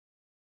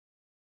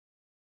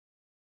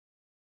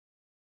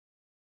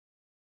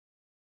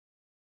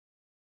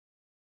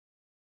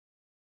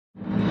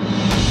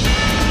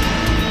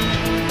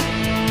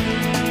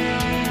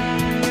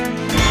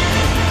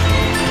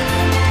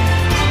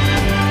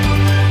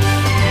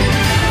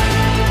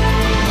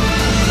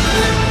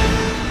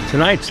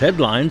Tonight's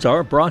headlines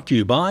are brought to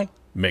you by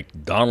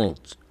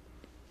McDonald's.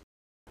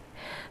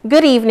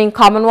 Good evening,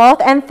 Commonwealth,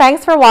 and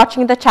thanks for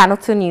watching the Channel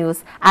 2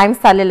 News. I'm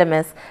Sally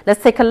Limis.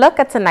 Let's take a look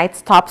at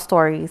tonight's top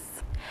stories.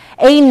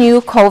 A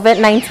new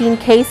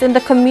COVID-19 case in the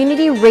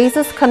community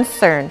raises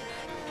concern.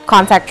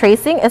 Contact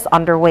tracing is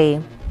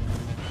underway.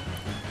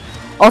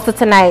 Also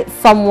tonight,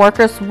 some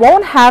workers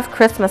won't have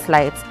Christmas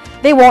lights.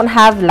 They won't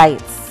have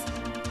lights.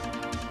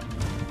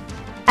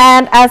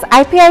 And as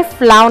IPI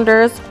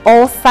flounders,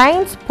 all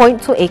signs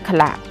point to a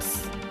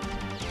collapse.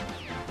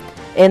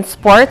 In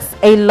sports,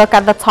 a look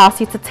at the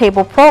TASI to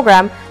Table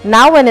program,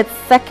 now in its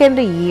second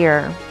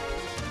year.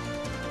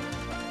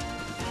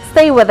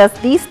 Stay with us,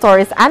 these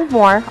stories and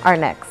more are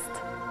next.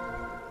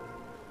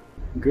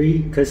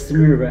 Great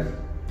customer rep,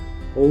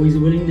 always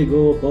willing to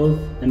go above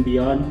and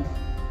beyond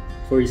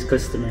for his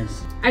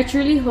customers. I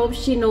truly hope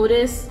she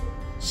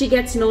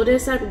gets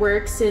noticed at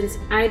work, since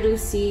I do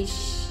see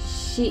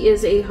she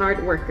is a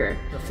hard worker.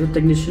 The field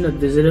technician that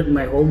visited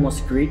my home was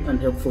great and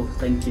helpful.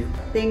 Thank you.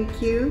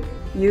 Thank you.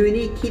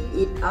 Uni, keep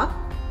it up.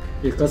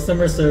 Your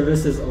customer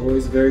service is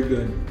always very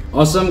good.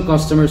 Awesome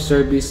customer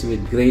service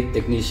with great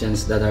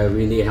technicians that are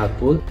really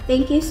helpful.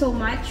 Thank you so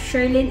much,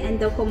 Sherlyn and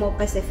Docomo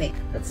Pacific.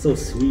 That's so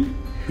sweet.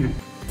 It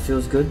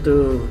feels good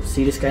to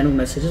see this kind of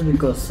messages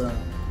because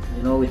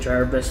we try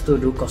our best to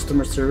do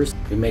customer service.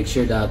 We make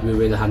sure that we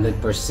will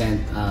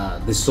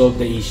 100% resolve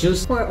the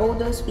issues. For all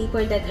those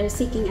people that are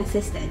seeking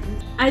assistance.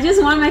 I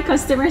just want my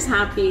customers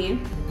happy.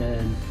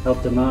 And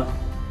help them out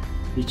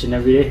each and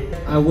every day.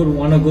 I would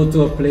want to go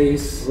to a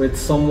place with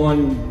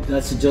someone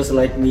that's just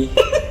like me.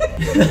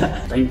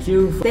 Thank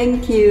you.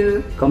 Thank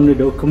you. Come to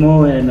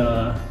Docomo and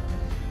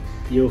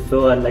you'll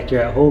feel like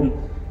you're at home.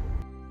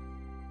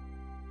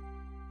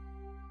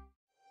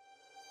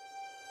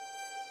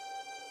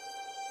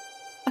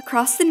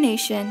 Across the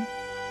nation,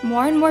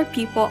 more and more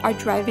people are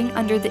driving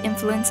under the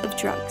influence of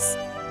drugs.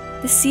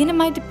 The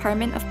CNMI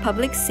Department of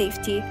Public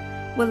Safety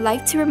would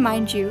like to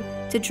remind you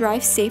to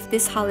drive safe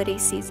this holiday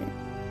season.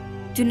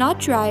 Do not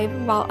drive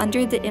while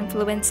under the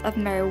influence of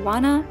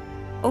marijuana,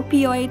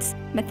 opioids,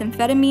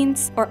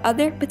 methamphetamines, or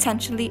other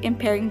potentially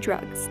impairing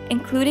drugs,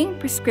 including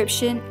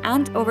prescription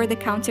and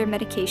over-the-counter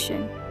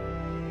medication.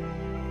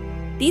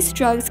 These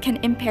drugs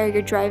can impair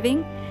your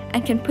driving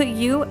and can put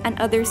you and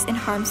others in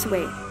harm's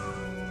way.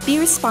 Be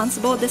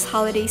responsible this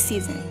holiday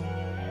season.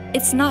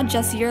 It's not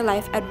just your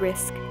life at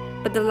risk,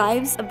 but the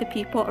lives of the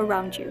people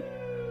around you.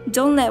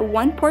 Don't let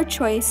one poor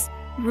choice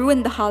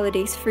ruin the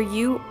holidays for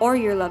you or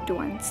your loved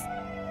ones.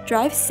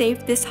 Drive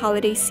safe this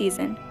holiday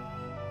season.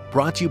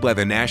 Brought to you by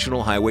the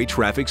National Highway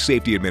Traffic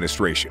Safety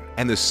Administration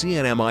and the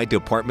CNMI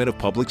Department of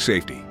Public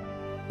Safety.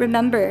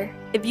 Remember,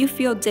 if you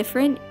feel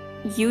different,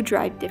 you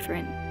drive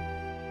different.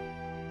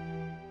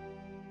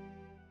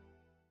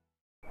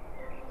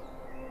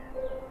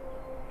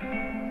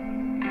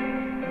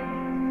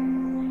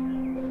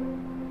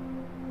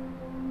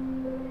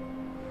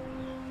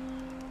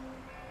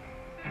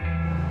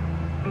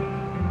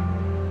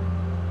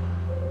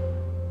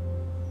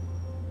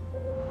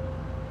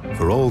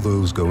 For all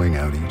those going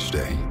out each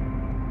day,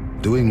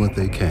 doing what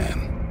they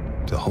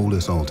can to hold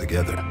us all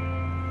together,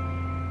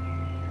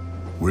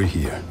 we're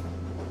here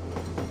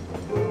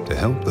to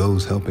help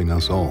those helping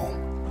us all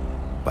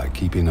by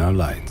keeping our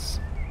lights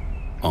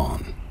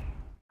on.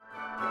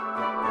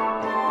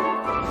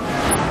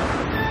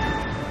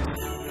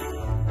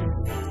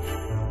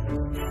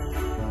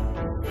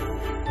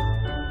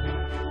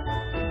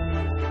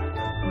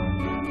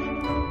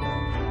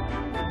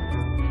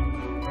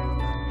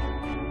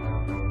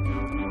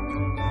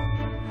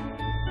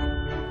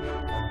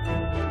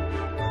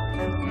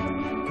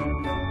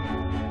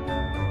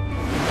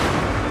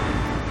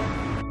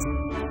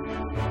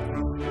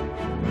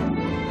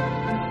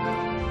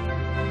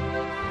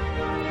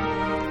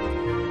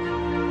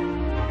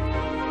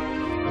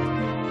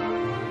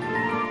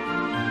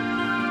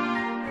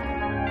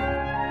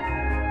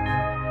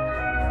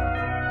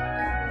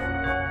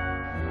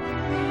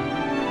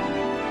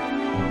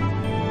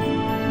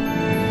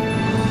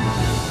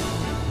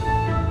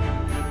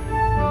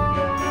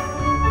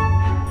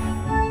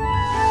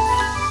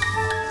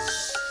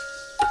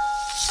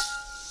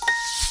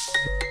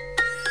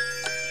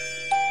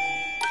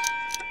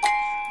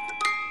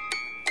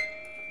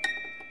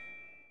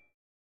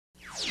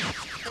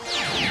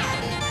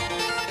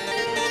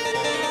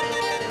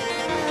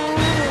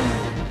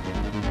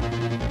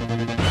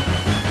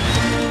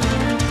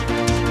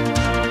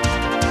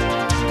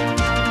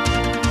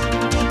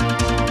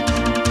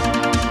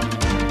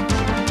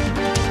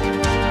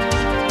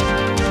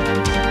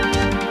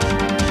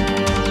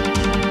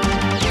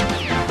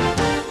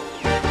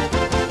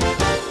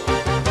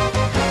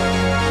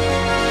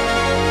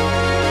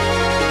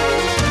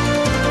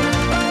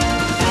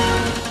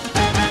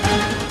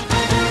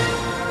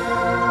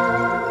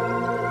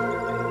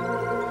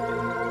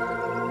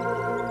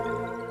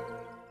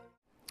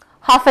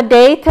 Half a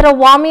day to the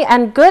Wami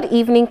and good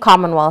evening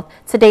Commonwealth.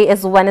 Today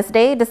is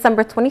Wednesday,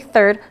 December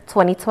 23rd,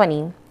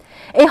 2020.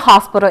 A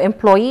hospital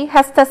employee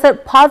has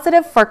tested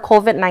positive for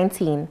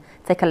COVID-19.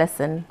 Take a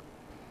listen.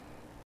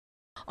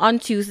 On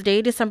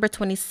Tuesday, December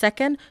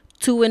 22nd,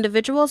 2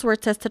 individuals were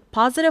tested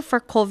positive for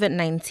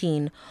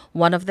COVID-19,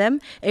 one of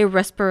them a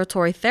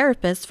respiratory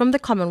therapist from the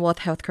Commonwealth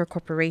Healthcare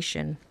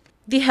Corporation.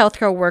 The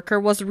healthcare worker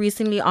was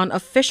recently on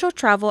official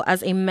travel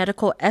as a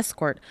medical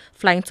escort,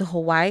 flying to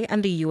Hawaii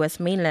and the U.S.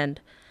 mainland.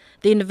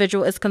 The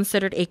individual is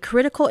considered a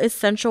critical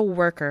essential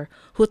worker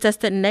who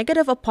tested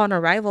negative upon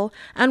arrival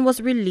and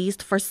was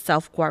released for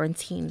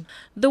self-quarantine.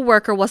 The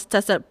worker was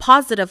tested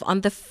positive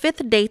on the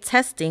 5th day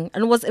testing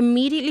and was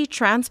immediately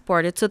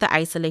transported to the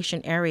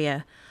isolation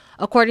area.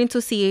 According to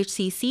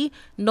CHCC,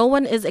 no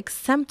one is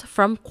exempt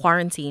from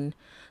quarantine.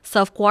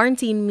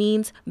 Self-quarantine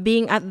means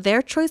being at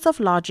their choice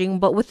of lodging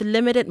but with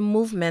limited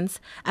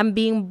movements and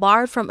being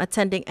barred from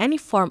attending any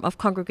form of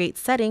congregate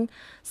setting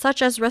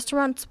such as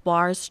restaurants,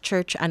 bars,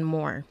 church, and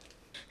more.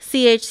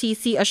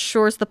 CHCC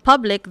assures the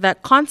public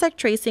that contact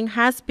tracing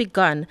has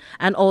begun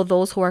and all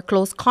those who are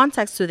close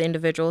contacts to the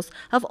individuals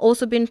have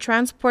also been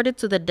transported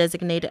to the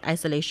designated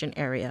isolation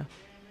area.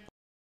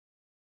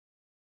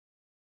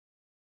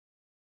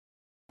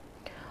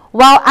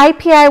 While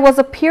IPI was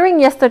appearing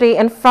yesterday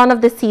in front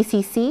of the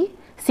CUC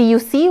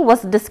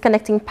was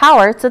disconnecting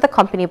power to the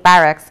company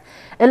barracks.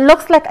 It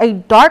looks like a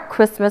dark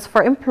Christmas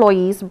for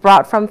employees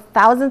brought from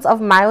thousands of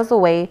miles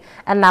away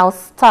and now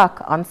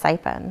stuck on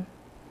Saipan.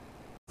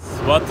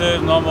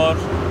 Water no more,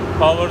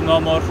 power no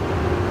more.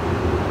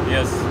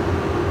 Yes.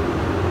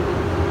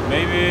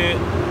 Maybe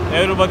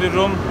everybody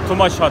room too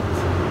much hot.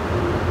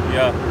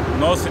 Yeah,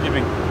 no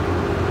sleeping.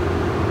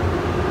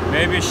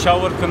 Maybe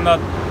shower cannot,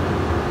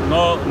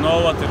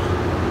 no water.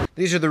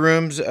 These are the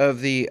rooms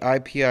of the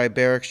IPI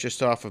barracks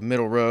just off of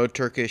Middle Road.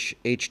 Turkish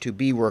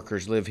H2B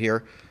workers live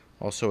here,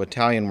 also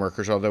Italian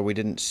workers, although we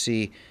didn't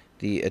see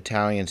the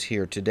Italians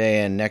here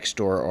today, and next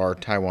door are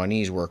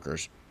Taiwanese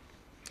workers.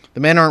 The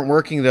men aren't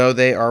working, though.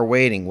 They are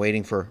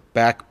waiting for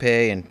back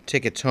pay and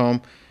tickets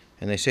home,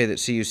 and they say that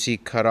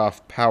CUC cut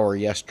off power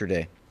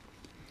yesterday.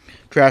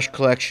 Trash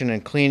collection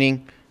and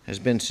cleaning has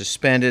been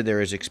suspended.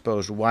 There is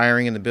exposed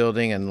wiring in the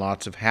building and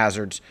lots of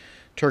hazards.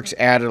 Turks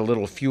added a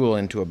little fuel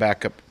into a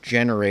backup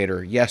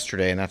generator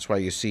yesterday, and that's why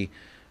you see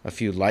a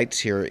few lights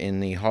here in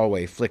the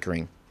hallway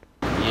flickering.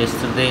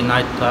 Yesterday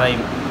night time,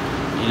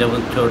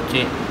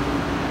 11:30,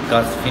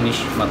 gas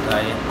finished,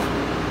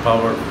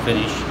 power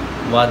finished,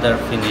 water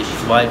finished,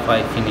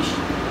 Wi-Fi finished,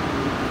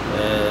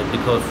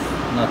 because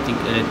nothing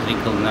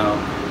electrical now.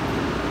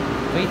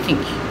 Waiting,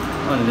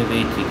 only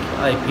waiting.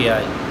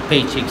 IPI,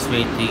 paychecks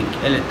waiting,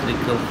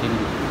 electrical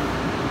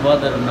finished,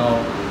 water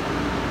no.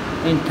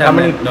 How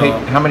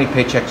many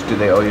paychecks do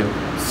they owe you?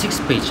 6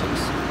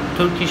 paychecks.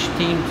 Turkish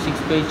team, 6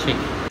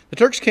 paychecks. The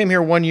Turks came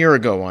here 1 year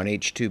ago on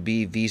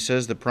H2B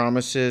visas. The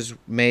promises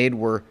made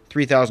were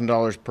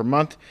 $3,000 per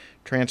month,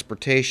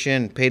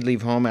 transportation, paid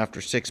leave home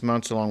after 6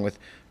 months, along with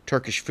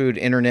Turkish food,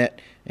 internet,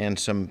 and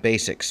some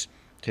basics.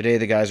 Today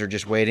the guys are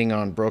just waiting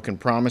on broken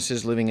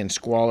promises, living in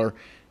squalor,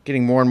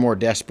 getting more and more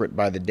desperate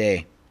by the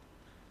day.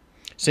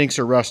 Sinks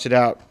are rusted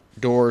out,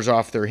 doors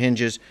off their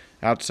hinges.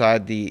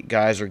 Outside, the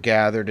guys are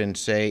gathered and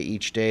say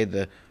each day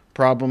the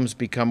problems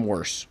become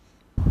worse.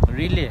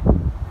 Really,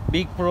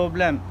 big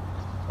problem.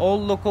 All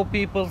local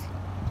people,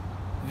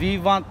 we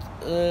want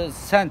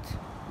sent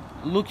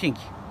looking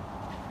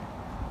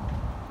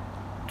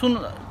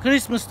to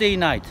Christmas Day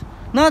night.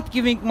 Not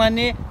giving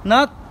money,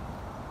 not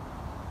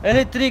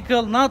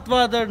electrical, not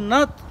water,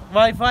 not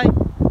Wi-Fi.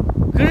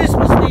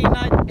 Christmas Day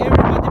night,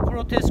 everybody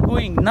protest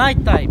going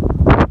night time.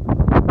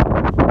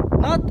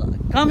 Not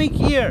coming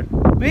here.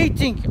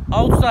 Waiting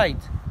outside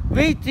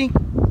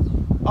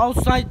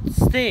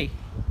stay.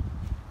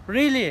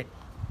 Really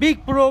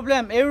big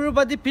problem.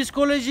 Everybody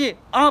psychology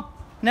up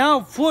now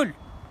full.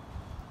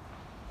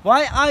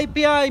 Why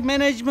IPI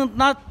management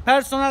not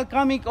personnel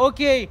coming?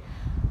 Okay,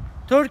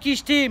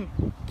 Turkish team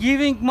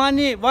giving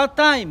money, what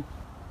time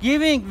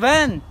giving,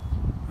 when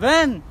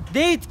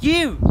date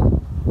give,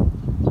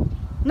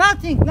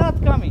 nothing, not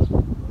coming,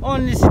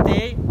 only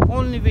stay,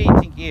 only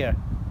waiting here.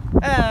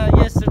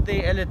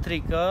 Yesterday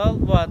electrical,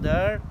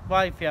 water,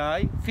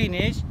 Wi-Fi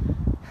finished.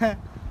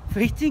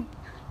 Waiting,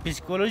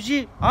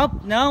 psychology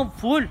up now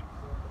full.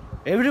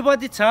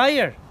 Everybody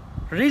tired,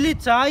 really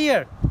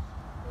tired.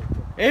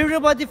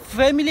 Everybody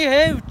family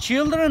have,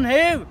 children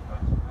have.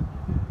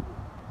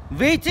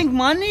 Waiting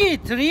money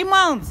 3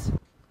 months.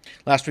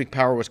 Last week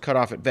power was cut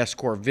off at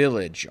Vescor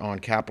Village on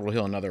Capitol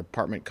Hill, another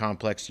apartment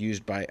complex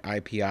used by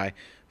IPI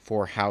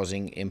for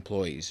housing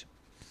employees.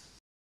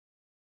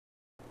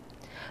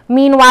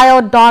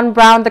 Meanwhile, Don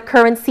Brown, the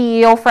current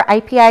CEO for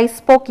IPI,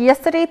 spoke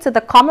yesterday to the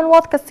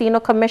Commonwealth Casino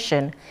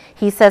Commission.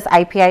 He says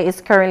IPI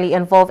is currently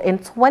involved in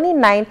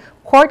 29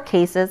 court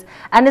cases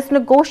and is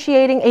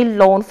negotiating a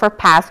loan for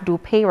past due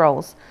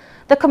payrolls.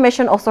 The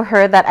commission also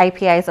heard that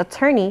IPI's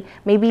attorney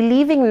may be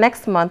leaving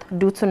next month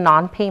due to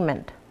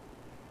non-payment.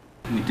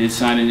 We did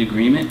sign an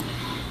agreement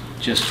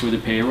just for the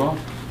payroll,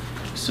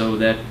 so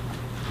that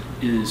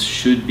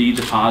should be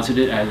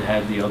deposited as it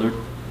had the other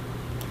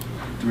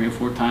 3 or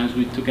 4 times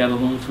we took out a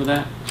loan for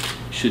that.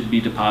 Should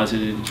be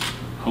deposited,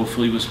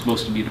 hopefully was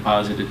supposed to be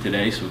deposited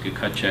today so we could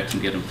cut checks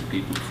and get them to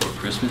people before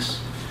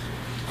Christmas.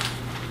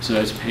 So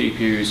that's pay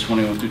periods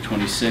 21 through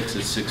 26,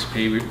 it's 6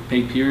 pay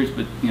periods,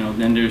 but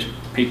then there's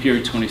pay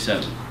period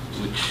 27,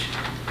 which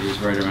is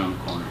right around the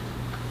corner.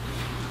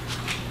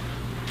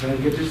 Can I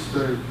get this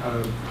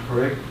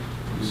correct?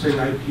 You said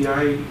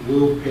IPI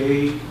will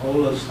pay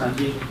all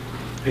outstanding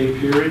pay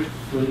period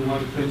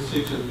 21,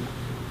 26,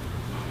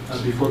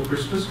 and before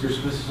Christmas.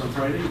 Christmas is on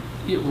Friday.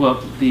 Yeah,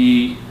 well,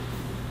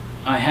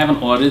 I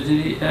haven't audited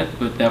it yet,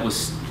 but that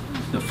was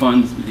the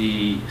funds,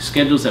 the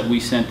schedules that we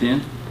sent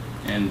in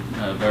and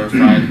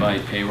verified by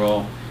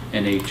payroll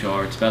and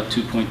HR. It's about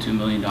 $2.2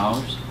 million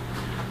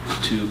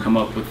to come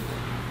up with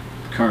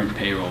current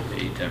payroll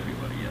paid to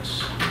everybody.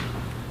 Yes.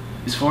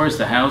 As far as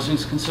the housing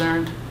is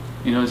concerned,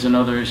 there's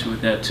another issue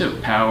with that too.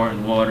 Power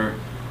and water.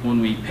 When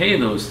we pay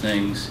those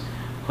things,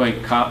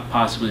 quite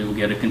possibly we'll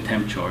get a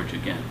contempt charge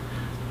again,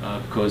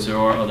 because there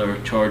are other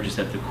charges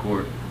that the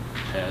court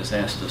has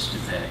asked us to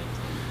pay,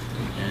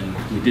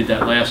 and we did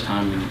that last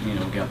time,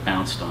 and got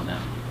bounced on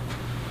that.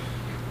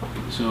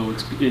 So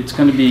it's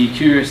going to be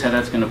curious how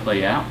that's going to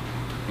play out.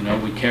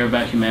 We care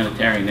about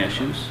humanitarian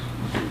issues,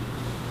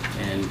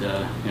 and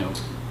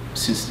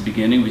since the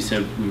beginning we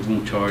said we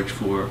won't charge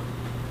for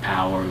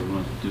power. We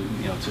want to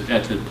do, to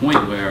at the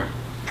point where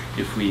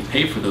if we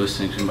pay for those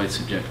things, we might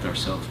subject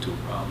ourselves to a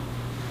problem.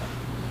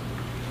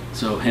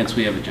 So hence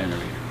we have a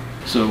generator.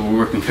 So we're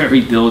working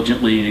very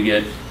diligently to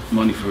get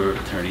money for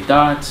attorney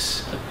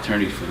dots,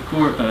 money for the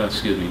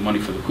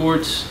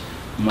courts,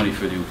 money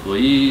for the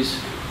employees,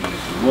 money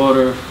for the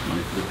water,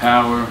 money for the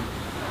power,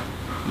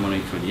 money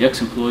for the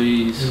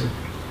ex-employees,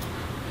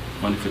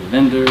 money for the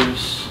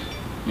vendors.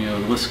 The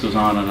list goes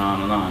on and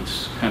on and on.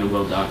 It's kind of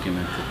well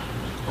documented.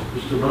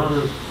 Mr.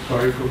 Brown,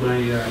 sorry for my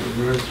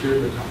ignorance here,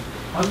 but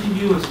how do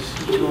you as a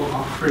CEO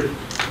operate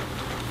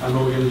an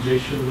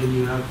organization when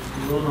you have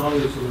no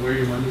knowledge of where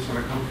your money is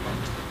going to come from?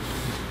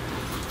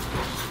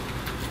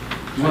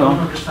 Well, I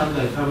don't understand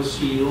that. If I was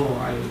CEO,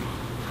 I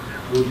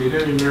would be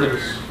very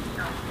nervous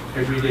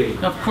every day.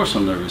 Of course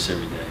I'm nervous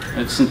every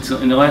day. Since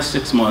in the last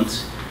 6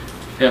 months,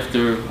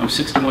 I'm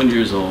 61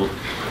 years old,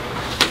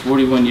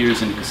 41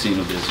 years in the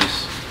casino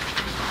business.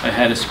 I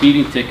had a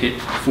speeding ticket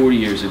 40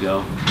 years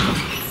ago,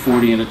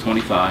 40 and a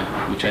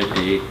 25, which I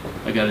paid.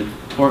 I got a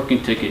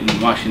parking ticket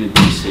in Washington,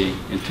 D.C.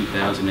 in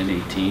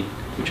 2018,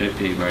 which I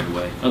paid right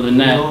away. Other than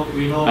that,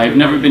 I've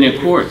never been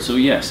in court, so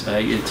yes,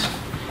 it's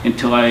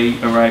until I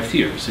arrived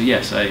here. So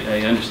yes, I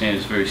understand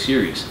it's very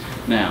serious.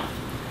 Now,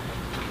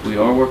 we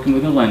are working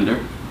with a lender.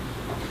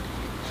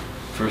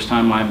 First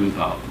time I'm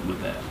involved with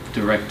that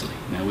directly.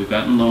 Now, we've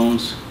gotten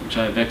loans, which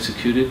I've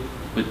executed,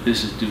 but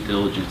this is due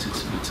diligence.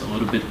 It's a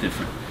little bit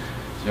different.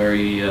 It's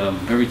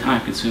very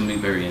time-consuming,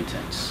 very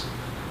intense.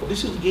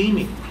 This is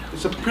gaming.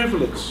 It's a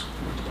privilege.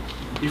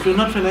 If you're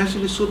not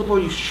financially suitable,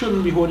 you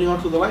shouldn't be holding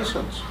on to the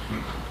license.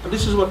 And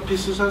this is what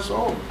pisses us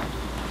off.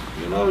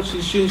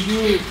 Since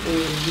you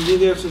did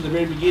this in the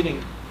very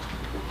beginning,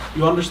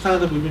 you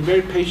understand that we've been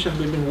very patient.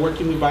 We've been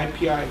working with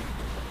IPI,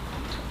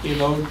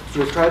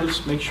 to try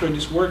to make sure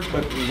this works,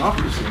 but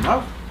enough is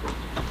enough.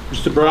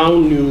 Mr.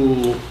 Brown,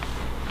 you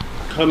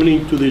coming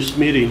into these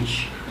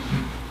meetings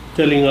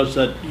telling us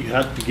that you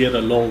had to get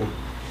a loan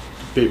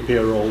to pay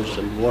payrolls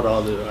and what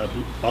other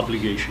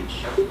obligations.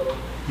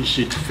 Is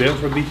it fair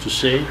for me to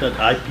say that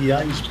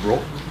IPI is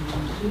broke?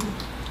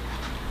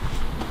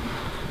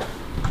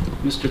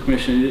 Mr.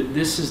 Commissioner,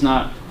 this is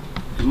not,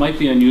 it might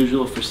be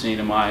unusual for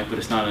CNMI, but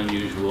it's not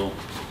unusual.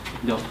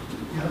 The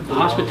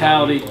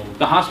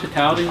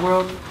hospitality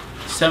world,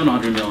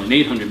 700 million,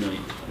 800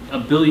 million,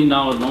 $1 billion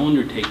loan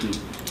they're taking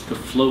to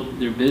float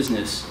their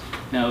business.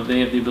 Now they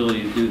have the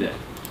ability to do that.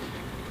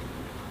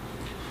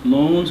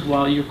 Loans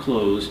while you're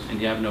closed and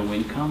you have no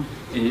income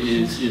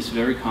is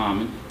very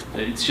common.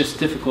 It's just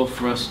difficult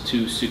for us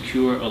to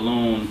secure a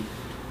loan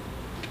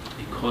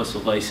because the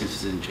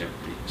license is in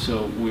jeopardy.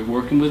 So we're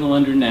working with a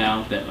lender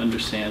now that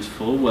understands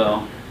full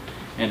well,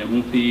 and it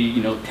won't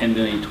be 10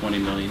 million, 20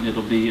 million.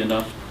 It'll be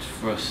enough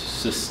for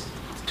us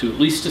to at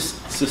least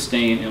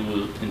sustain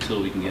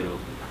until we can get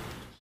open.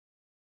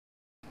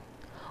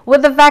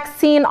 With the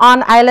vaccine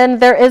on island,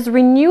 there is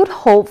renewed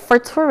hope for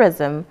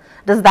tourism.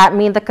 Does that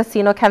mean the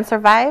casino can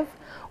survive?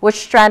 With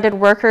stranded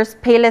workers,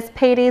 payless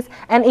paydays,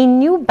 and a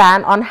new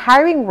ban on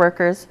hiring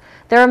workers,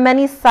 there are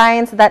many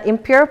signs that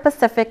Imperial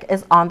Pacific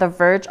is on the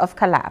verge of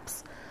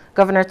collapse.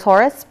 Governor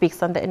Torres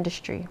speaks on the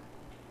industry.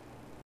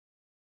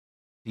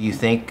 Do you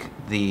think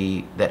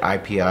that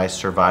IPI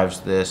survives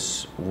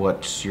this?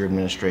 What's your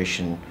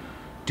administration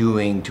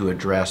doing to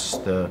address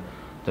the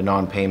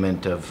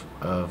non-payment of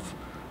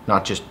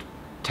not just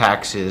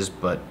taxes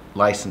but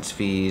license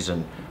fees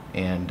and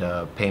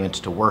payments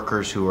to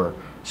workers who are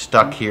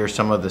stuck here?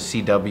 Some of the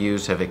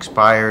CWs have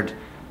expired.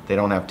 They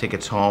don't have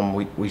tickets home.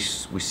 We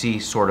see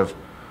sort of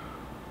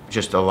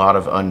just a lot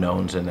of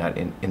unknowns in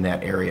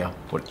that area.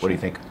 What do you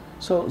think?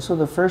 So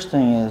the first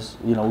thing is,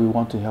 we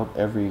want to help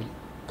every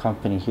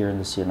company here in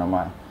the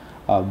CNMI.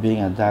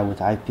 Being a die with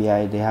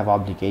IPI, they have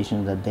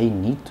obligations that they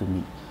need to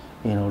meet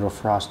in order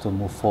for us to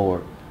move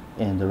forward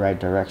in the right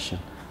direction.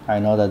 I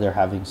know that they're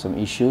having some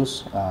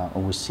issues.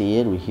 We see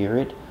it, we hear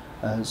it.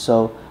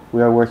 So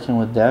we are working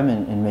with them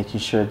in making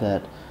sure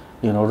that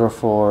in order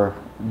for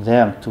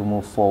them to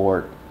move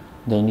forward,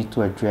 they need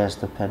to address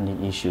the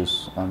pending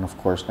issues, and of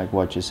course, like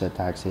what you said,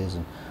 taxes,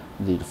 and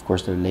of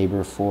course, the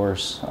labor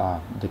force,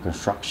 the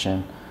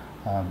construction,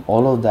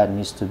 all of that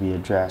needs to be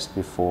addressed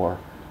before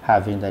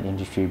having that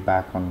industry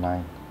back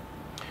online.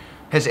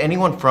 Has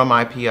anyone from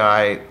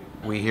IPI,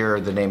 we hear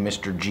the name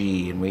Mr.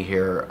 G, and we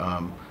hear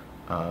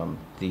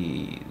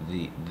the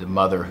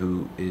mother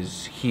who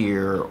is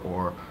here,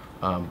 or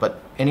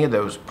but any of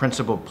those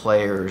principal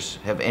players,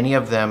 have any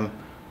of them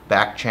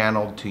back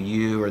channeled to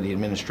you or the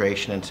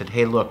administration and said,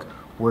 hey, look,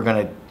 we're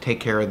going to take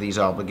care of these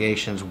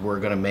obligations, we're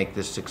going to make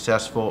this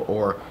successful,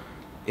 or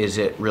is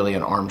it really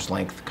an arm's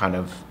length kind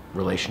of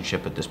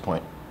relationship at this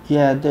point?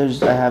 Yeah,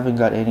 I haven't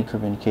got any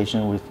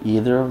communication with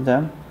either of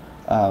them.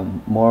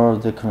 More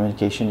of the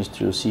communication is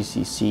through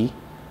CCC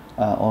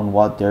on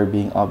what they're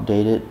being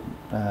updated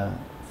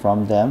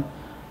from them,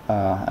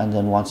 and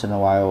then once in a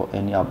while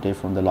any update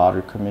from the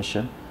Lottery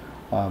Commission.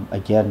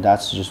 Again,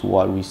 that's just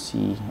what we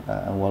see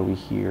and what we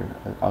hear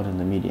out in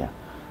the media.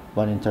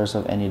 But in terms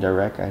of any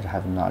direct, I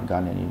have not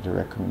gotten any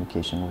direct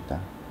communication with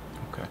them.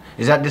 Okay.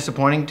 Is that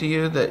disappointing to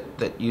you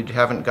that you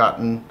haven't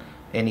gotten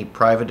any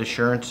private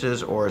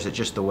assurances, or is it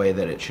just the way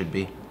that it should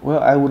be?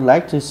 Well, I would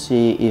like to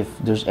see if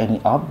there's any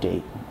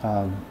update.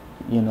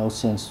 You know,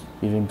 since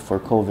even before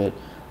COVID,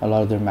 a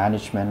lot of their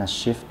management has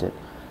shifted.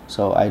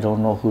 So I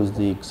don't know who's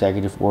the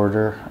executive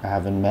order. I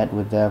haven't met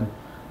with them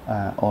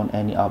on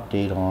any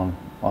update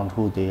on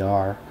who they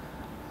are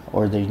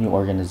or their new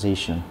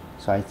organization.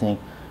 So I think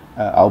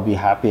I'll be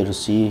happy to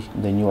see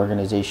the new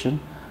organization,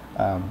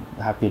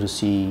 happy to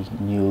see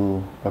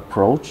new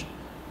approach,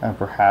 and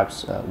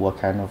perhaps what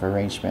kind of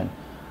arrangement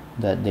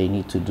that they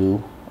need to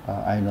do.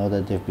 I know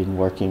that they've been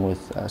working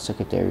with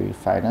Secretary of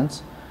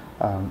Finance.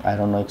 I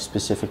don't know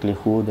specifically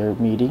who they're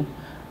meeting,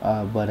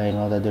 but I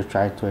know that they're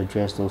trying to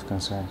address those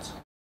concerns.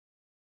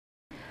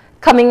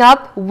 Coming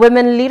up,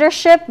 women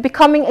leadership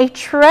becoming a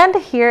trend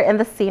here in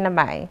the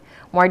CNMI.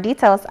 More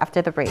details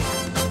after the break.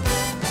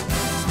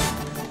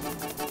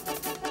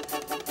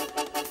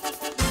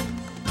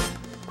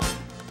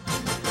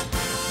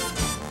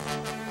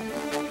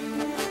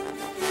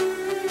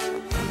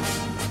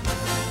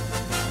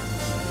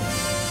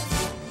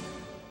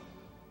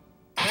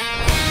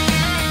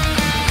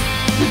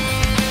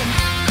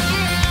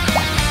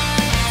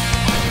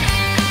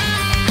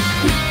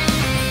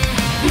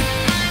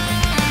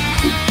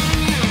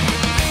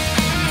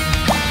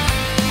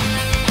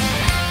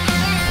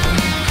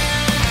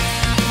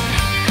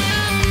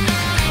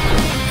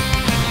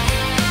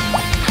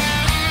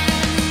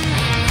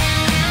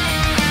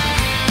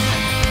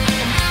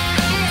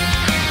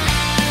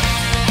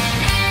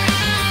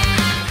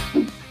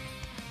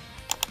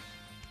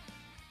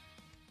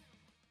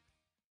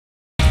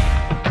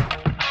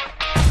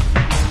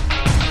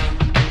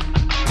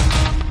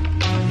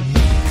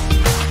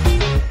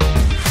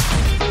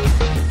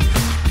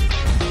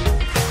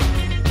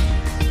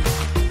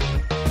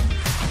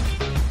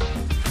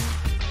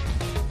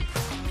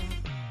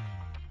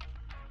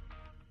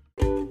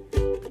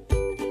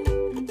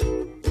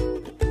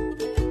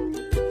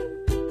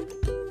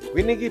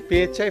 Winigi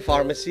PHI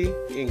Pharmacy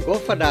in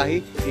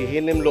Gofadahi,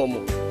 Ihinim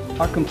Lomo.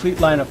 Our complete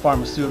line of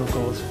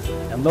pharmaceuticals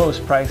and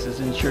lowest prices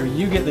ensure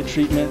you get the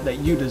treatment that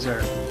you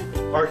deserve.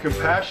 Our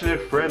compassionate,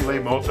 friendly,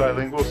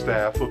 multilingual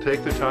staff will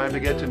take the time to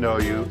get to know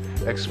you,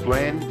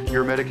 explain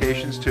your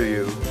medications to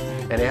you,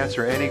 and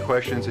answer any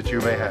questions that you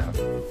may have.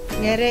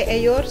 Ngere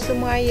ayor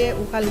sumaye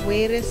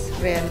ukalweres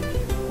ren,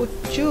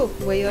 kuchu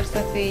wayor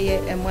safeye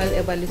emal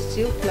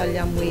ebalisiu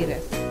klalyam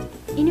weres.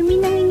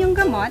 Inumin ng inyong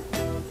gamot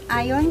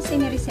ayon sa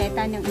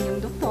nireseta ng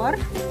inyong doktor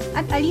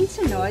at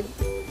alinsunod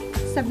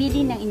sa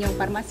bilin ng inyong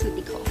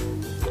pharmaceutical.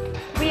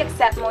 We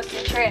accept most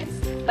insurance,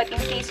 but in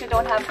case you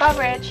don't have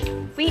coverage,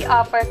 we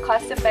offer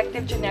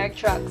cost-effective generic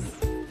drugs.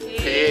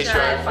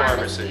 PHI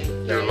Pharmacy,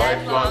 your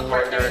lifelong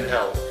partner in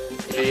health.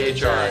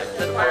 PHI,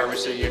 the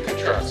pharmacy you can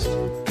trust.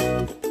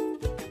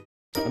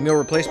 A meal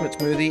replacement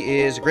smoothie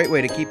is a great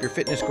way to keep your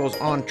fitness goals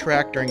on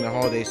track during the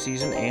holiday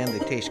season, and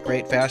they taste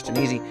great, fast, and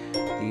easy.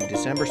 The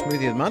December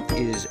smoothie of the month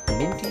is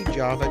Minty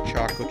Java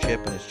Choco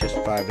Chip, and it's just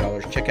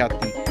 $5. Check out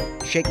the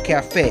Shake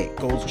Cafe,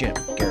 Gold's Gym,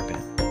 Garapan.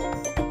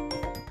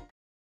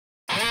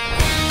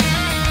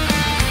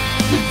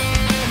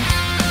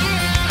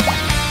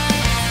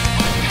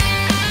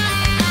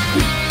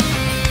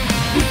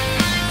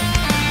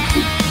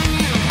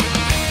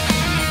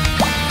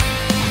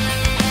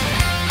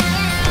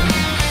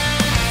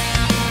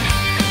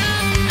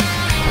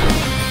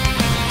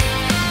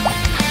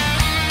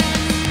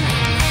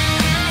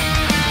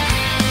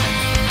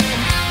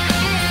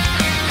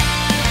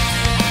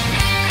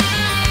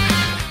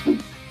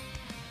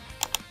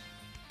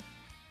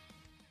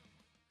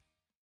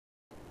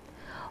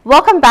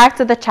 Welcome back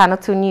to the Channel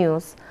 2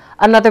 News.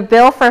 Another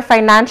bill for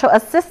financial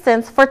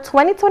assistance for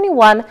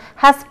 2021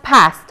 has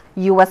passed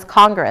U.S.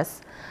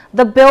 Congress.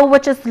 The bill,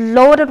 which is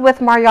loaded with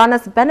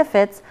Mariana's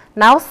benefits,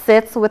 now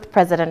sits with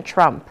President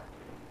Trump.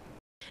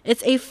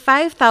 It's a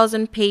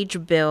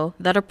 5,000-page bill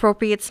that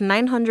appropriates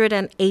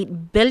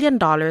 $908 billion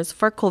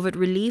for COVID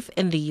relief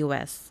in the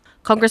U.S.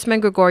 Congressman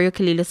Gregorio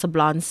Kilili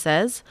Sablan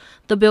says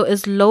the bill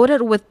is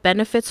loaded with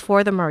benefits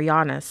for the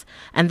Marianas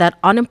and that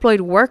unemployed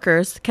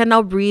workers can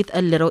now breathe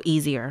a little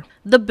easier.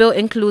 The bill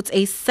includes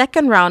a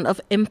second round of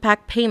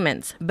impact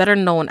payments, better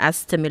known as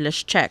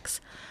stimulus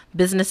checks.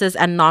 Businesses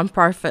and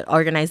nonprofit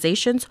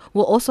organizations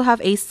will also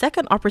have a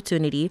second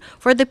opportunity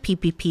for the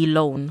PPP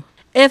loan.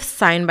 If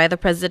signed by the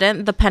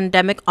President, the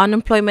pandemic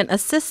unemployment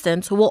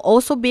assistance will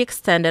also be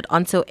extended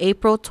until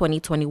April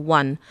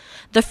 2021.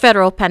 The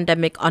federal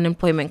pandemic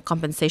unemployment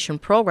compensation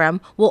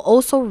program will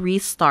also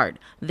restart,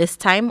 this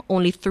time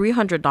only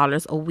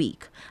 $300 a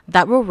week.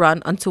 That will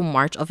run until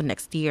March of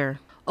next year.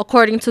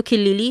 According to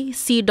Kilili,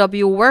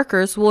 CW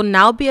workers will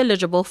now be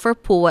eligible for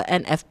PUA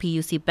and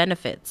FPUC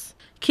benefits.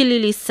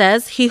 Kilili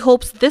says he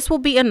hopes this will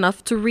be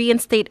enough to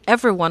reinstate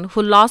everyone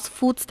who lost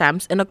food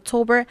stamps in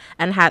October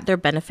and had their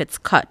benefits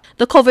cut.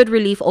 The COVID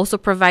relief also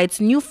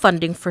provides new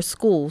funding for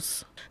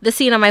schools. The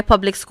CNMI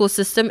public school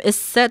system is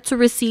set to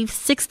receive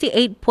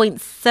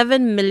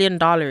 $68.7 million,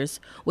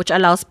 which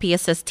allows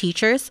PSS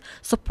teachers,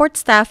 support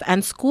staff,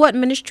 and school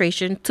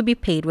administration to be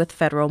paid with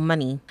federal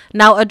money.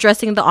 Now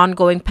addressing the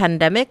ongoing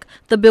pandemic,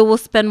 the bill will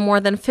spend more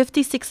than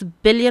 $56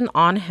 billion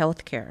on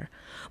healthcare.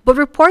 But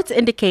reports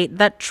indicate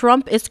that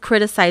Trump is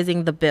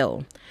criticizing the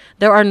bill.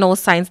 There are no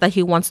signs that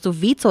he wants to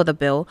veto the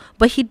bill,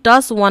 but he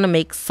does want to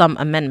make some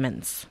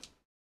amendments.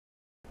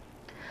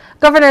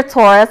 Governor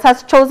Torres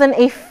has chosen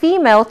a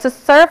female to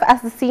serve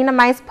as the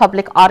CNMI's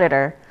public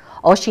auditor.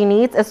 All she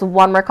needs is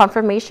one more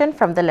confirmation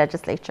from the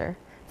legislature.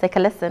 Take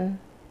a listen.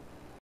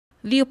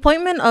 The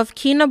appointment of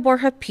Kina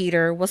Borja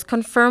Peter was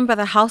confirmed by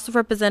the House of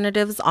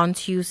Representatives on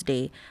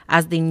Tuesday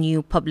as the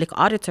new public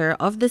auditor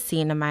of the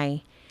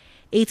CNMI.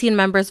 18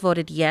 members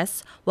voted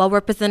yes, while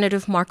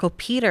Representative Marco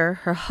Peter,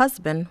 her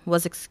husband,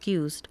 was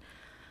excused.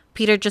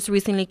 Peter just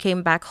recently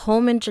came back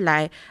home in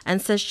July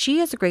and says she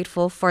is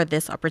grateful for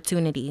this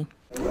opportunity.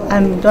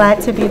 I'm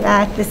glad to be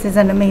back. This is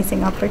an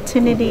amazing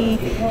opportunity.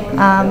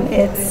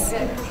 It's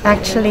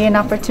actually an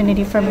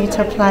opportunity for me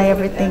to apply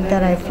everything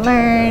that I've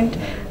learned,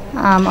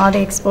 all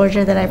the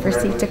exposure that I've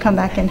received to come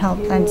back and help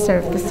and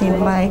serve the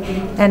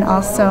CNMI, and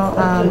also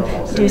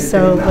do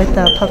so with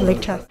the public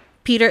trust.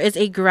 Peter is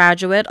a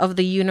graduate of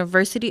the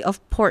University of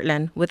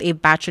Portland with a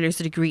bachelor's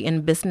degree in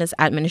business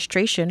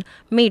administration,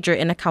 major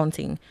in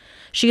accounting.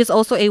 She is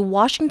also a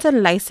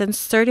Washington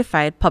licensed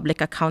certified public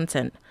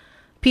accountant.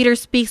 Peter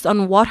speaks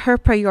on what her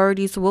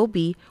priorities will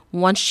be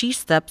once she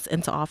steps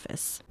into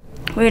office.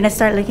 We're going to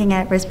start looking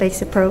at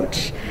risk-based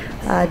approach,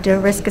 do a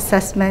risk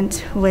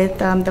assessment with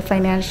the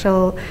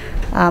financial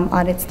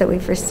audits that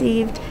we've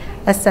received,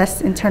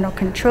 assess internal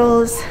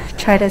controls,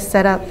 try to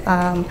set up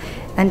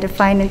and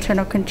define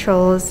internal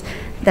controls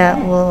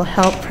that will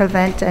help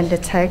prevent and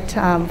detect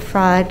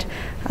fraud,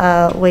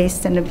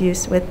 waste, and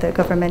abuse with the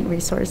government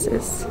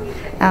resources.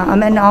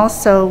 And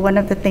also, one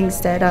of the things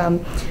that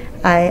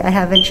I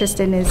have interest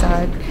in is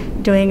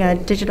doing a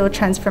digital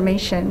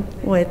transformation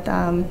with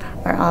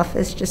our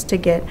office just to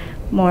get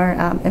more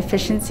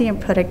efficiency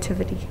and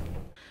productivity.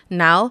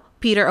 Now,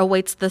 Peter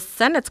awaits the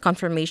Senate's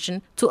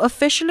confirmation to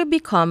officially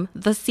become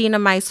the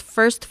CNMI's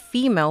first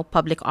female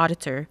public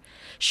auditor.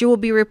 She will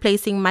be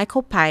replacing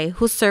Michael Pai,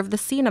 who served the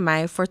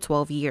CNMI for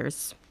 12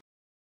 years.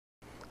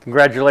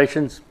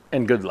 Congratulations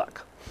and good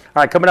luck.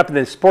 All right, coming up in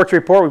the sports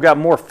report, we've got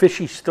more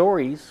fishy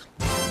stories.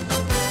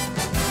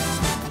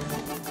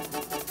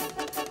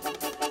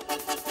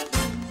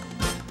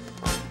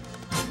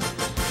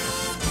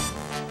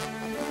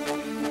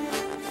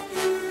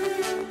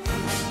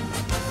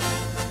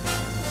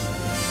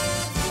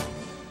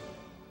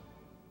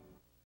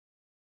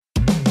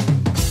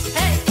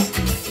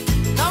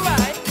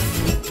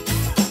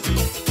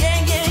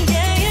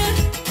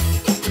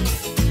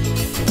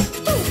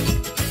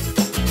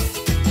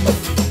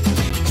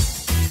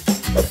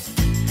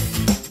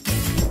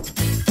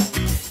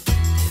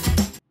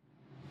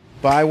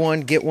 Buy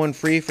one, get one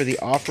free for the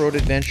off-road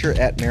adventure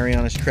at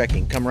Marianas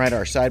Trekking. Come ride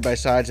our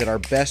side-by-sides at our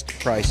best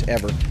price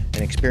ever and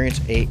experience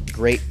a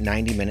great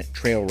 90-minute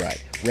trail ride.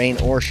 Rain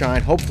or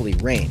shine, hopefully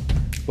rain.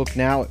 Book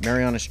now at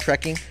Marianas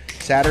Trekking.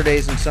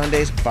 Saturdays and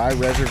Sundays by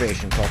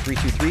reservation. Call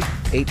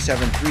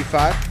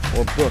 323-8735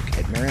 or book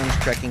at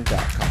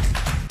marianastrekking.com.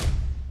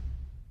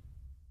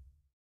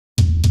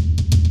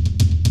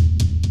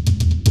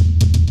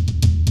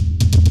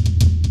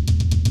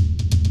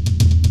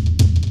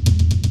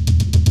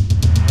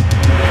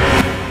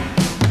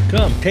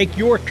 Come, take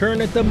your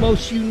turn at the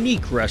most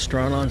unique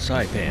restaurant on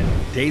Saipan.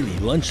 Daily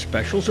lunch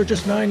specials are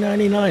just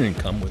 $9.99 and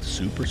come with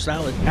super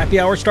salad. Happy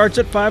hour starts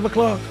at 5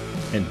 o'clock.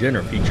 And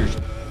dinner features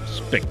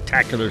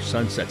spectacular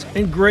sunsets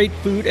and great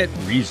food at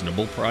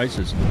reasonable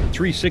prices.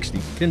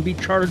 360 can be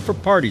chartered for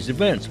parties,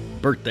 events,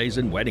 birthdays,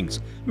 and weddings.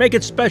 Make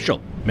it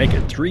special. Make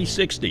it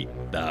 360.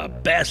 The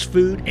best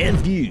food and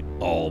view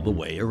all the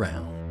way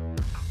around.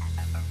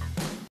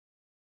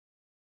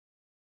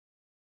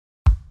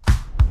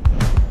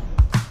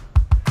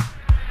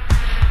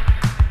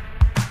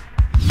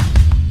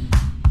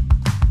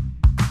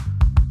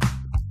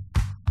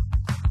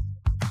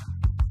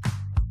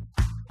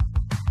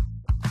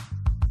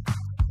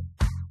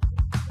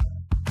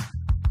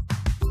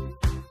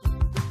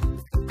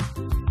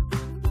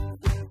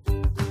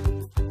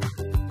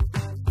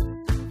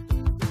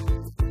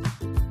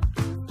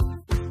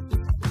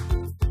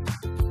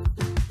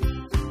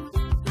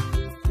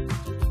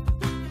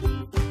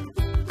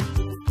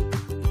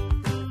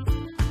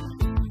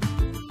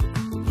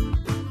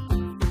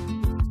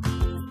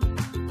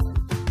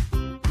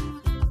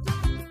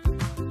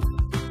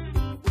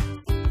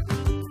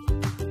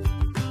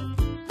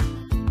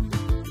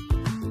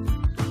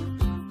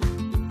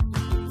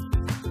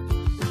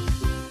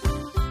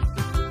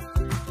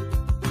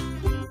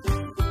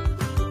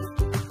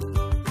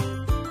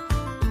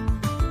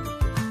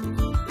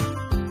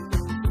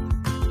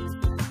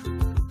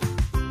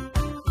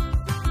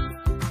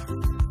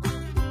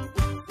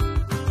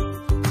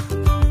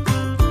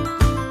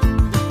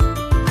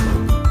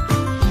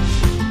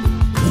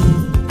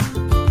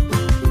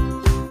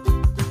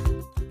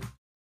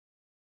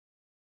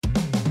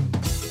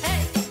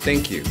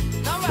 Thank you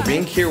for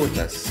being here with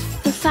us.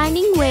 For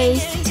finding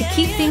ways to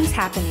keep things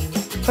happening.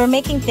 For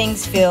making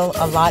things feel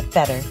a lot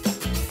better.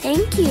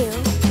 Thank you.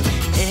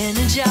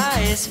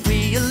 Energize,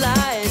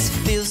 realize,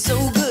 feels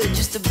so good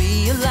just to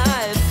be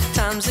alive.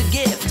 Time's a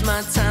gift,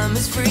 my time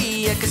is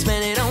free. I can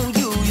spend it on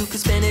you, you can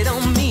spend it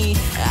on me.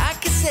 I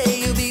could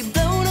say you'll be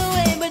blown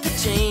away by the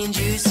change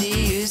you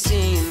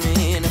see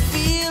me. And I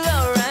feel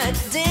alright,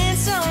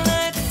 dance all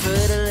night,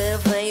 put a little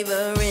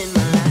flavor in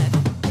my life.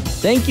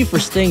 Thank you for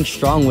staying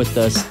strong with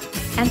us.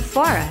 And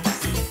for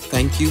us.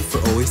 Thank you for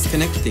always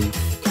connecting.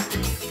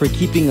 For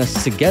keeping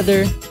us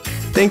together.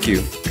 Thank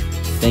you.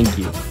 Thank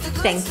you.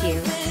 Thank you.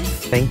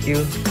 Thank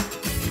you.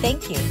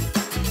 Thank you.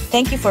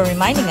 Thank you for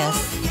reminding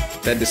us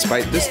that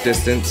despite this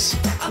distance,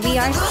 we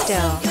are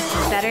still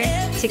better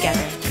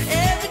together.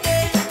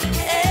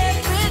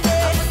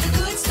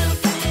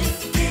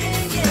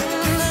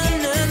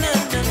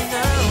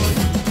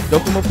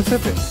 Docomo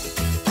Pacific,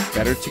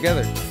 better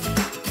together.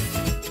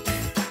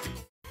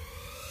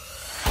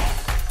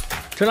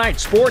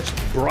 Tonight's sports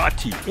brought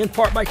to you in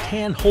part by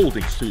Tan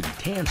Holdings through the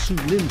Tan Su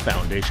Lin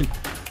Foundation,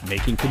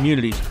 making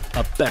communities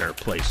a better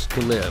place to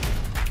live.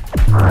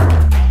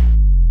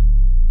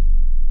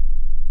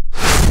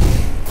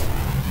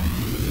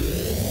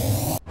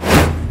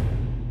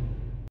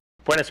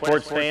 Buenas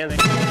sports fans.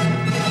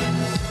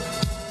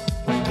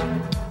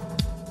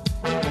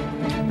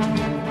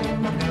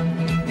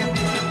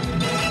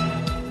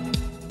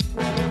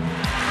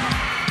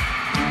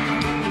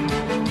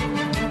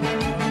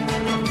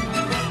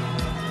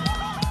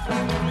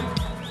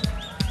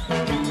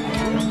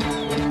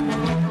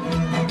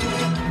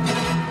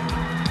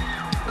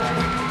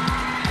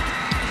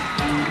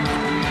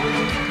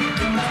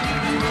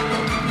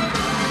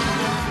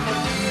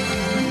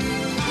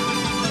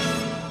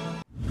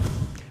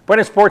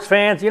 Buenas sports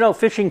fans, you know,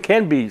 fishing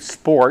can be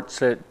sports,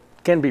 it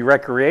can be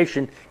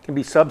recreation, it can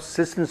be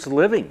subsistence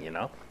living, you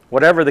know.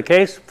 Whatever the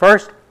case,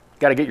 first,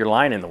 got to get your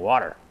line in the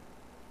water.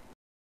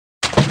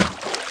 The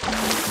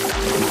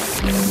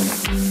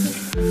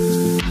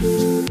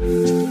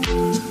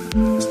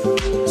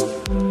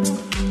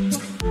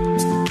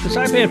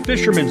Saipan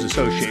Fishermen's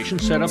Association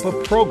set up a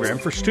program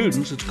for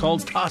students. It's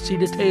called TASI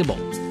to Table.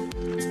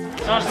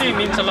 TASI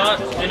means a lot.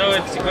 You know,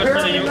 it's good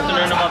for the youth to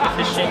learn about the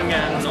fishing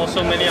and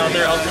also many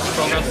other outreach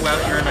programs we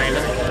have here in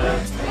Island.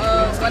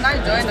 When I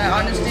joined, I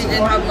honestly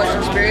didn't have much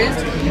experience,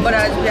 but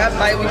as we have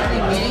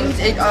bi-weekly meetings,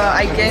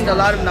 I gained a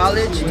lot of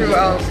knowledge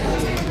throughout.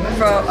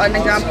 For an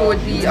example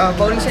would be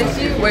boating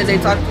safety, where they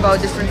talked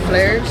about different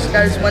flares.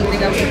 That is one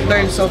thing I've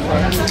learned so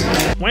far.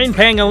 Wayne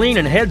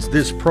Pangilinan heads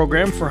this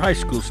program for high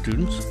school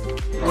students.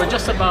 We're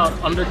just about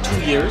under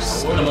 2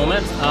 years at the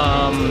moment.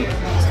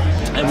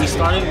 And we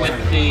started with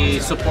the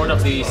support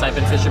of the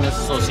Saipan Fishermen's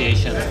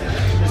Association.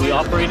 We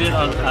operated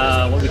on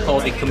what we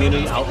call the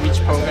Community Outreach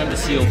Program, the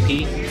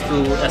COP,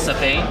 through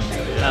SFA.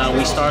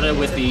 We started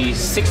with the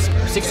six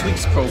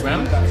weeks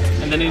program,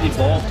 and then it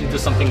evolved into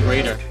something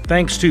greater.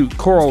 Thanks to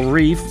Coral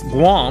Reef,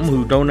 Guam,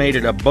 who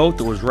donated a boat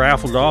that was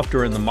raffled off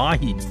during the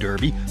Mahi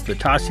Derby, the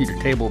TASI to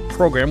Table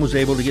program was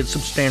able to get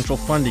substantial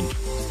funding.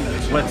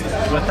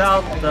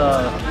 Without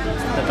the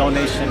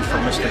donation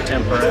from Mr.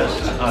 Tim Perez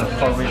on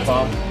Coral Reef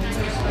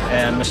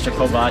and Mr.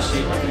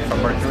 Kobashi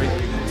from Mercury,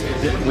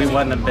 we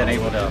wouldn't have been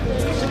able to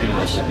do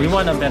this. We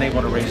wouldn't have been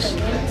able to raise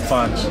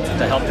funds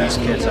to help these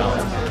kids out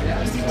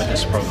with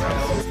this program.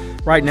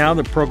 Right now,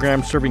 the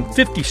program's serving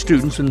 50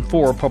 students in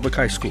 4 public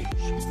high schools.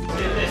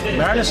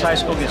 Marinas High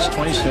School gets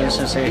 20 students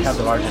since they have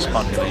the largest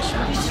population.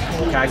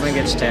 Cagman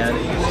gets 10,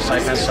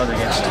 Saipan Southern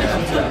gets 10,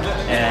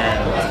 and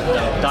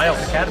Dialk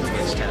Academy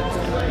gets 10.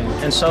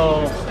 And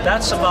so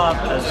that's about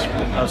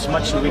as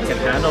much as we can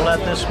handle at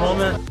this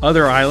moment.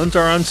 Other islands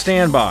are on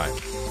standby.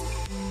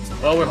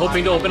 Well, we're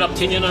hoping to open up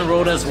Tinian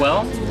Road as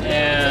well,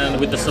 and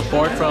with the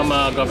support from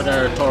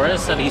Governor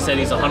Torres, and he said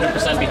he's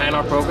 100% behind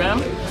our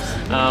program.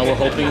 We're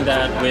hoping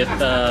that with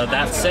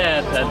that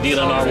said, that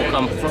DLNR will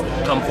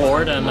come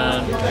forward and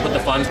put the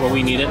funds where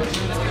we need it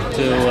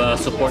to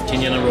support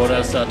Tinian and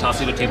Rhoda's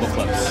TASI to Table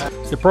clubs.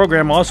 The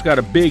program also got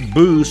a big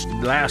boost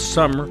last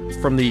summer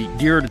from the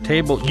Deer to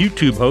Table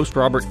YouTube host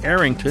Robert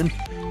Arrington,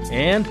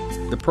 and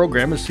the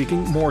program is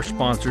seeking more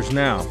sponsors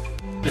now.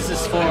 This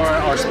is for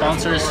our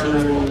sponsors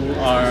who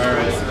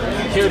are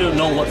here to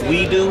know what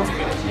we do,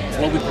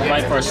 what we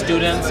provide for our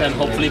students, and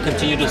hopefully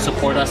continue to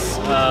support us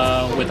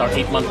with our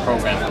 8-month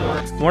program.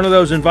 One of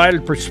those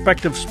invited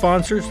prospective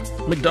sponsors,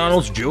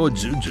 McDonald's Joe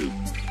Adzuzu.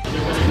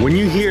 When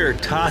you hear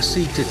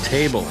TASI to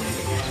Table,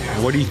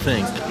 what do you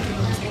think?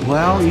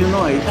 Well, you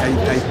know,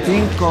 I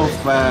think of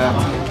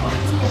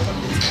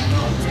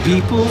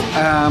people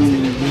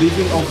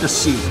living off the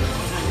sea.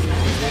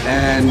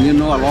 And you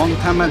know, a long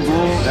time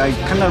ago, I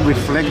kind of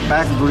reflect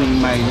back during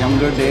my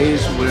younger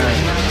days where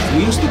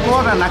we used to go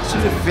out and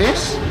actually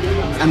fish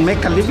and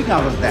make a living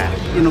out of that.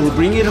 You know, we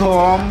bring it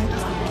home,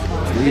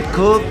 we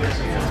cook,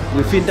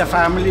 we feed the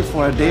family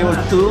for a day or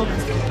two,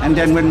 and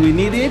then when we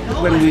need it,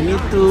 when we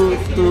need to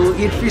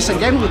eat fish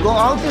again, we go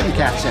out and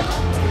catch it.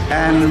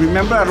 And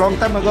remember, a long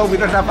time ago, we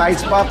don't have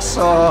icebox,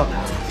 so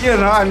You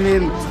know, I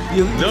mean,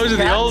 Those are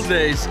the old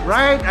days.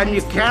 Right, and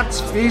you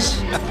catch fish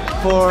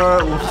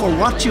for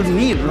what you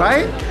need,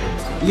 right?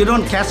 You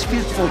don't catch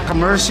fish for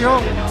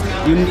commercial.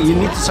 You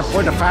need to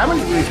support the family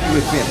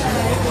with it.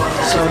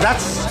 So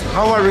that's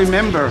how I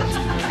remember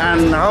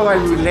and how I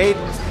relate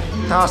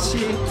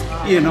TASI,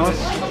 you know,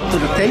 to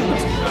the table.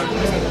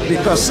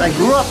 Because I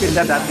grew up in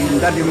that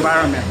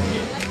environment.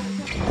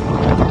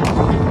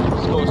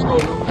 Let's go.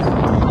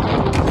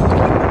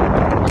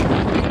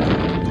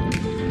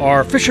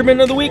 Our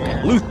Fisherman of the Week,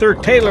 Luther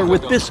Taylor,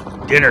 with this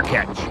dinner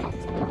catch.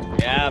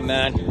 Yeah,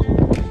 man.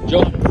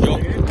 Jump. Come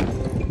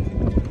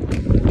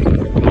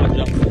on,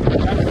 jump.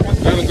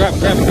 Grab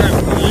him.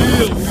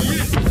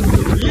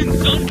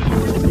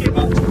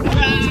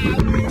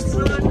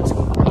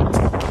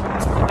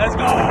 Let's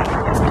go.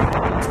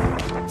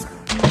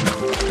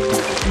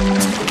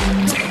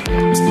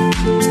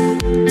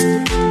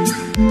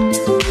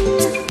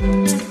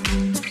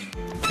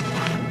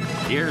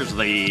 Here's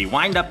the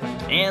windup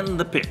and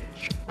the pitch.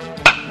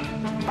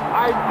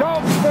 I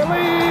don't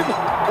believe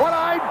what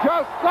I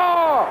just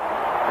saw!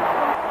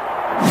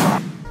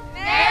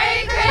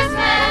 Merry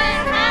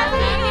Christmas!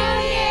 Happy New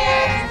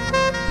Year!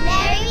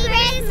 Merry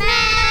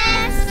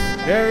Christmas!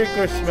 Merry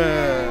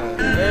Christmas!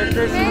 Merry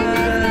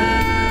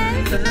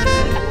Christmas!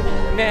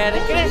 Merry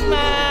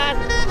Christmas!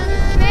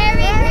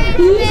 Merry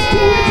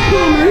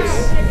Christmas!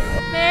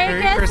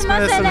 Merry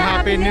Christmas and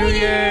Happy New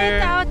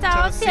Year! Ciao,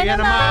 ciao, See you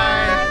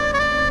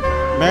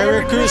tomorrow!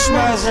 Merry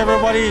Christmas,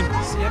 everybody!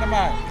 See you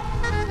tomorrow!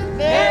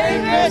 Merry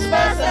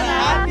Christmas and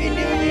Happy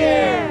New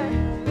Year!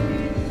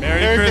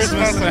 Merry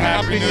Christmas and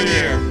Happy New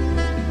Year!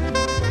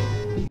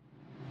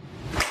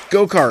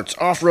 Go-karts,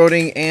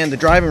 off-roading, and the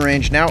driving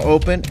range now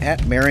open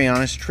at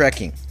Marianas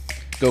Trekking.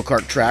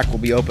 Go-kart track will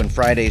be open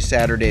Fridays,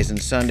 Saturdays,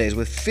 and Sundays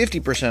with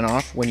 50%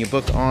 off when you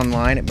book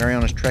online at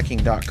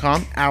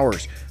marianastrekking.com,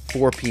 hours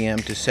 4 p.m.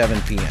 to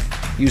 7 p.m.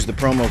 Use the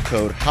promo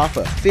code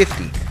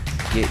HAFA50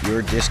 to get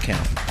your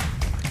discount.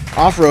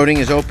 Off-roading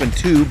is open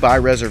too by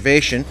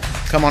reservation.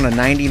 Come on a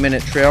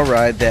 90-minute trail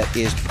ride that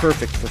is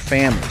perfect for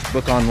families.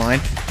 Book online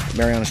at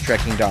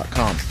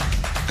marianastrekking.com.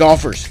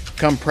 Golfers,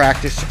 come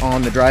practice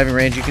on the driving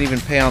range. You can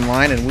even pay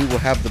online and we will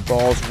have the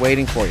balls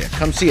waiting for you.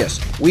 Come see us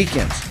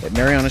weekends at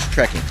Marianas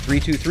Trekking,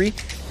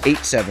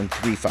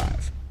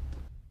 323-8735.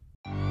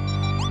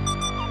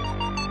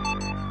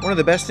 One of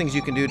the best things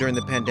you can do during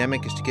the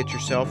pandemic is to get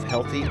yourself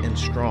healthy and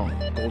strong.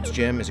 Gold's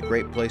Gym is a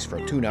great place for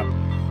a tune-up.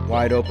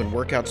 Wide open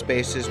workout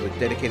spaces with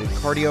dedicated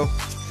cardio,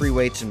 free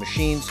weights and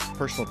machines,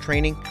 personal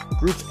training,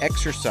 group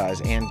exercise,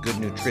 and good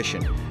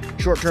nutrition.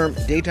 Short-term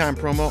daytime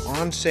promo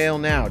on sale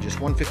now, just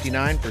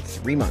 $159 for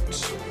 3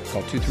 months.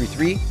 Call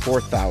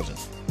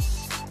 233-4000.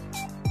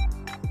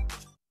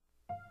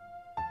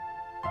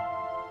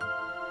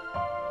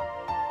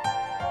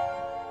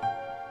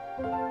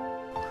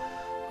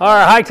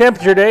 Our high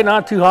temperature day,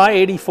 not too high,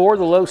 84,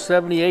 the low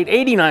 78,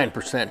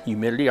 89%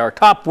 humidity. Our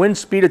top wind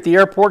speed at the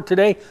airport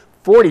today,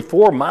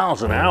 44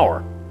 miles an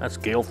hour. That's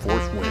gale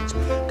force winds.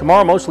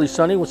 Tomorrow, mostly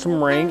sunny with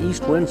some rain.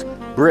 East winds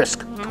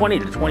brisk, 20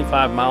 to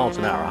 25 miles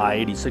an hour. High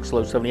 86,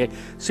 low 78.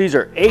 Seas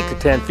are 8 to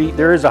 10 feet.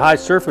 There is a high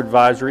surf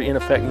advisory in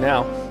effect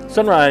now.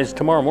 Sunrise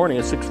tomorrow morning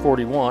at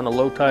 6:41. A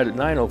low tide at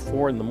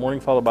 9:04 in the morning,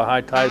 followed by high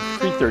tide at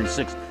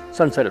 3:36.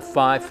 Sunset at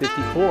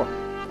 5:54.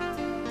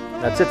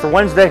 That's it for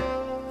Wednesday.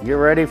 Get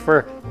ready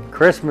for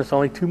Christmas.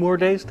 Only 2 more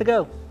days to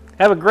go.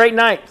 Have a great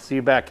night. See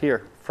you back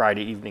here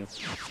Friday evening.